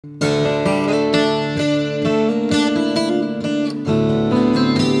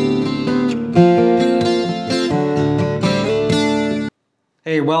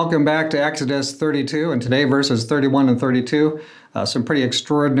Hey, welcome back to Exodus 32, and today verses 31 and 32. Some pretty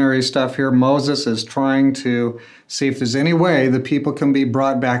extraordinary stuff here. Moses is trying to see if there's any way the people can be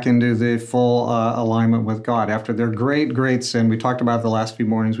brought back into the full alignment with God after their great sin. We talked about it the last few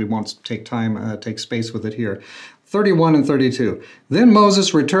mornings. We won't take space with it here. 31 and 32. Then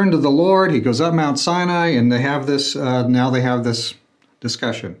Moses returned to the Lord. He goes up Mount Sinai, and they have this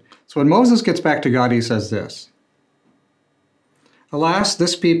discussion. So when Moses gets back to God, he says this: "Alas,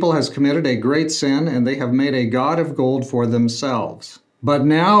 this people has committed a great sin, and they have made a god of gold for themselves. But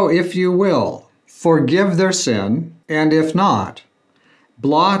now, if you will, forgive their sin, and if not,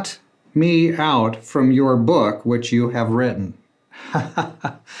 blot me out from your book which you have written."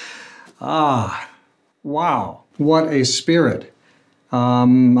 Wow, what a spirit.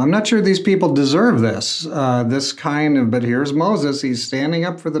 I'm not sure these people deserve this, but here's Moses. He's standing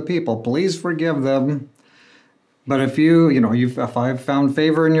up for the people. Please forgive them. But if I've found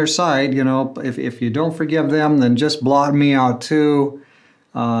favor in your sight, if you don't forgive them, then just blot me out too.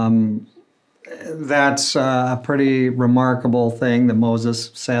 That's a pretty remarkable thing that Moses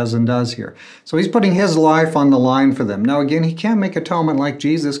says and does here. So he's putting his life on the line for them. Now, again, he can't make atonement like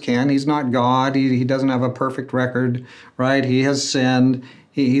Jesus can. He's not God. He doesn't have a perfect record, right? He has sinned.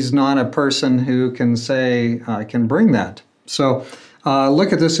 He's not a person who can can bring that. So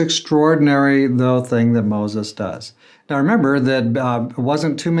look at this extraordinary, thing that Moses does. Now remember that it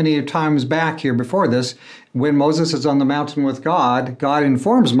wasn't too many times back here before this, when Moses is on the mountain with God, God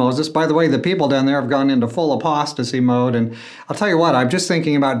informs Moses, by the way, the people down there have gone into full apostasy mode, and I'll tell you what, I'm just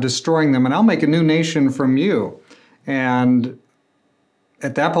thinking about destroying them, and I'll make a new nation from you. And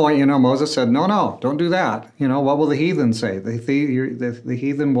at that point, Moses said, no, don't do that. What will the heathen say? The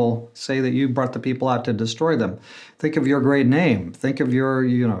heathen will say that you brought the people out to destroy them. Think of your great name. Think of your,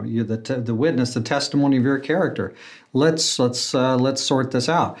 the witness, the testimony of your character. Let's sort this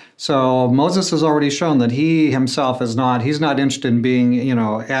out. So Moses has already shown that he himself he's not interested in being,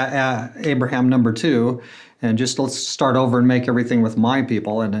 Abraham number 2. And just let's start over and make everything with my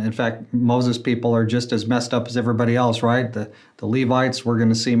people. And in fact, Moses' people are just as messed up as everybody else, right? The Levites, we're going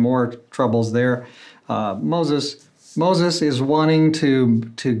to see more troubles there. Moses is wanting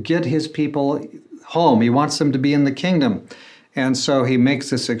to get his people home. He wants them to be in the kingdom. And so he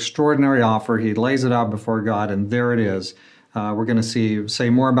makes this extraordinary offer. He lays it out before God, and there it is. We're going to say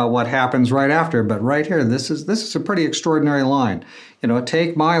more about what happens right after. But right here, this is a pretty extraordinary line.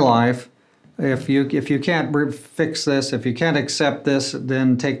 Take my life. If you can't fix this, if you can't accept this,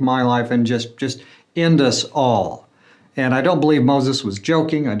 then take my life and just end us all. And I don't believe Moses was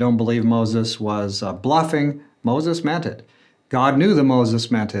joking. I don't believe Moses was bluffing. Moses meant it. God knew that Moses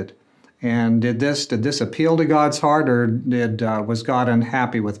meant it. And did this appeal to God's heart, or was God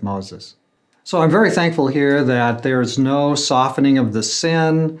unhappy with Moses? So I'm very thankful here that there's no softening of the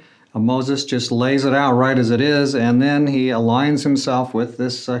sin. Moses just lays it out right as it is, and then he aligns himself with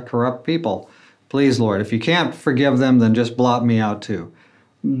this corrupt people. Please, Lord, if you can't forgive them, then just blot me out too.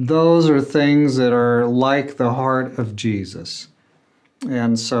 Those are things that are like the heart of Jesus.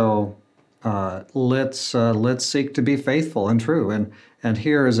 And so let's seek to be faithful and true. And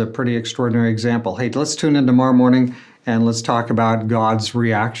here is a pretty extraordinary example. Hey, let's tune in tomorrow morning and let's talk about God's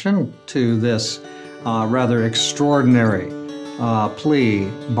reaction to this rather extraordinary plea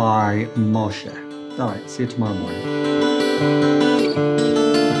by Moshe. All right, see you tomorrow morning.